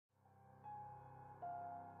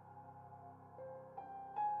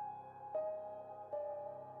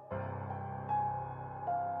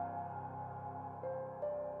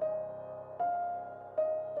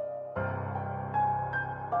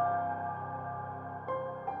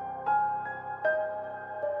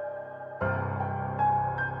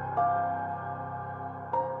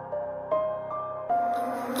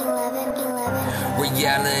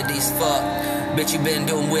reality's fucked. Bitch, you been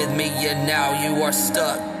doing with me and now you are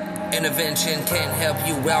stuck. Intervention can't help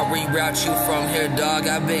you out, reroute you from here, dog.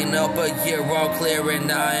 I've been up a year all clear and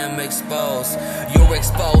I am exposed. You're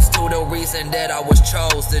exposed to the reason that I was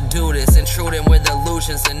chose to do this, intruding with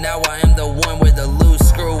illusions, and now I am the one with the loose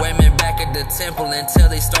screw, aiming back at the temple until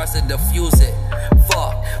he starts to defuse it.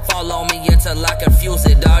 Fuck, follow me until I confuse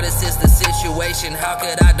it, dog. This is the situation. How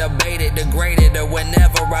could I debate it, degrade it, or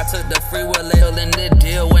whenever I took the free will in the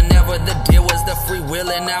deal, whenever the deal was the free will,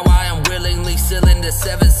 and now I am willingly sealing the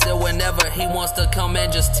seventh seal whenever he wants to come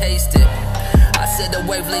and just taste it. I said the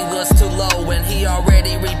wavelength was too low and he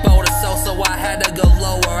already repoed a soul, so I had to go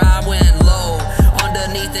lower. I went low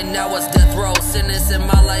underneath and now it's death row. Sentence in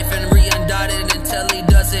my life and re-indicted until he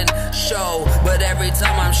doesn't show. But every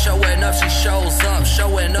time I'm showing up, she shows up.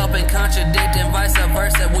 Showing up and contradicting, vice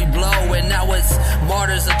versa, we blow. And now it's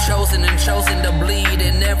martyrs are chosen and chosen to bleed.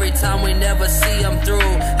 And every time we never see him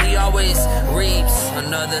through, he always reaps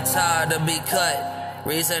another tie to be cut.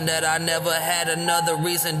 Reason that I never had another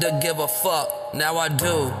reason to give a fuck. Now I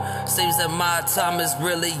do. Seems that my time is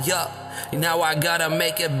really up. Now I gotta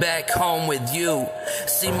make it back home with you.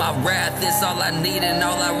 See, my wrath is all I need and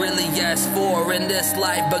all I really ask for in this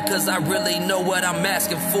life, because I really know what I'm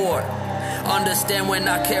asking for. Understand when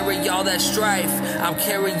I carry all that strife, I'm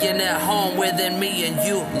carrying it home within me and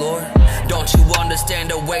you, Lord. Don't you understand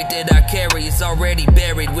the weight that I carry is already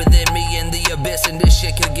buried within me in the abyss, and this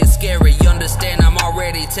shit could get scary. Understand I'm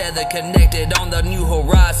already tethered, connected on the new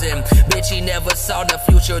horizon. Bitch, he never saw the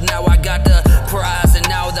future, now I got the prize, and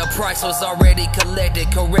now the price was already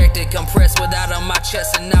collected, corrected, compressed without on my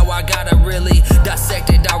chest, and now I gotta really dissect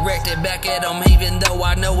it, direct it back at him, even though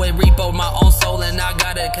I know it repoed my own soul, and I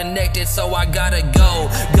got it connected, so I gotta go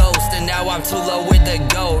ghost, and now I'm too low with the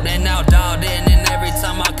gold, and now dialed in, and every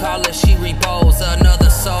time I call her, she repose another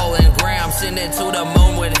soul. And Graham send it to the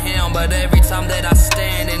moon with him, but every time that I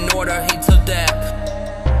stand in order, he took that.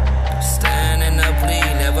 Stand in the plea,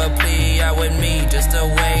 never plea out with me, just the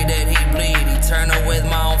way that he bleed. Eternal with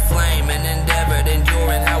my own flame and endeavored,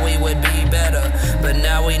 enduring how he would be better. But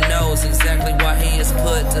now he knows exactly why he is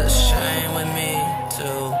put to shame with me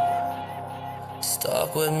too.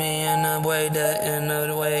 Stuck with me in a way that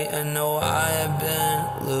I know I have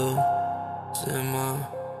been losing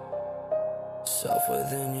myself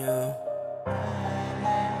within you.